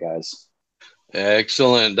fun, guys.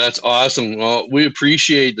 Excellent. That's awesome. Well, we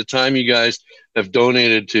appreciate the time you guys have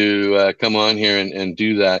donated to come on here and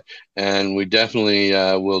do that. And we definitely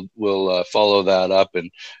will follow that up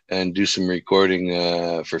and do some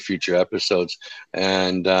recording for future episodes.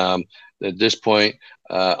 And at this point,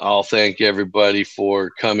 I'll thank everybody for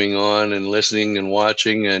coming on and listening and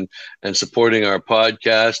watching and supporting our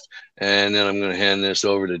podcast. And then I'm going to hand this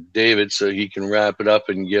over to David so he can wrap it up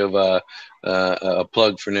and give a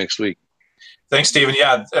plug for next week. Thanks, Stephen.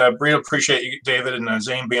 Yeah, really appreciate you, David and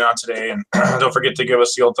Zane, being on today. And don't forget to give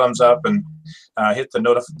us the old thumbs up and hit the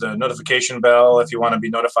notification bell if you want to be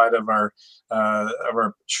notified of our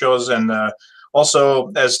shows. And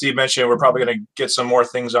Also, as Steve mentioned, we're probably going to get some more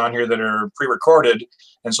things on here that are pre-recorded.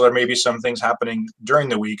 And so there may be some things happening during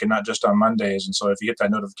the week and not just on Mondays. And so if you hit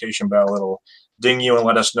that notification bell, it'll ding you and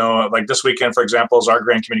let us know. Like this weekend, for example, is our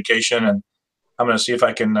grand communication. And I'm going to see if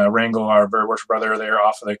I can wrangle our very worship brother there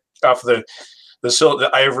off of the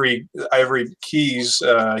ivory keys.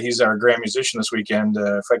 He's our grand musician this weekend.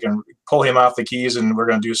 If I can pull him off the keys, and we're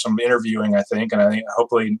going to do some interviewing, I think. And I think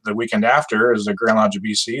hopefully the weekend after is the Grand Lodge of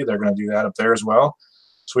BC. They're going to do that up there as well.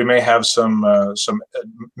 So we may have some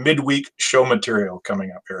midweek show material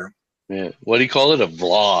coming up here. Yeah. What do you call it? A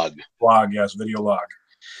vlog? Vlog, yes, video log.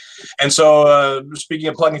 And so speaking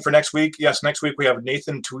of plugging for next week, yes, next week we have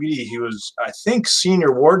Nathan Tweedy. He was, I think,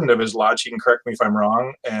 senior warden of his lodge. He can correct me if I'm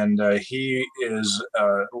wrong. And he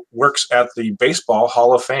works at the Baseball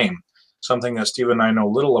Hall of Fame, something that Steve and I know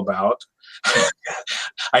little about.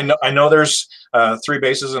 I know there's 3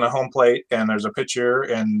 bases and a home plate, and there's a pitcher,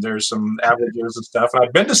 and there's some averages and stuff. And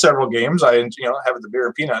I've been to several games. I have the beer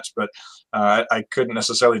and peanuts, but I couldn't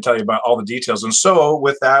necessarily tell you about all the details. And so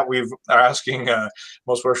with that, we're asking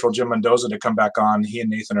Most Worshipful Jim Mendoza to come back on. He and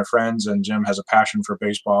Nathan are friends, and Jim has a passion for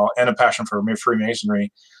baseball and a passion for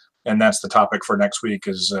Freemasonry. And that's the topic for next week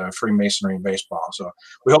is Freemasonry and baseball. So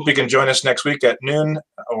we hope you can join us next week at noon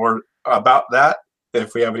or about that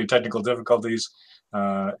if we have any technical difficulties.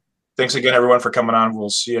 Thanks again, everyone, for coming on. We'll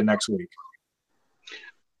see you next week.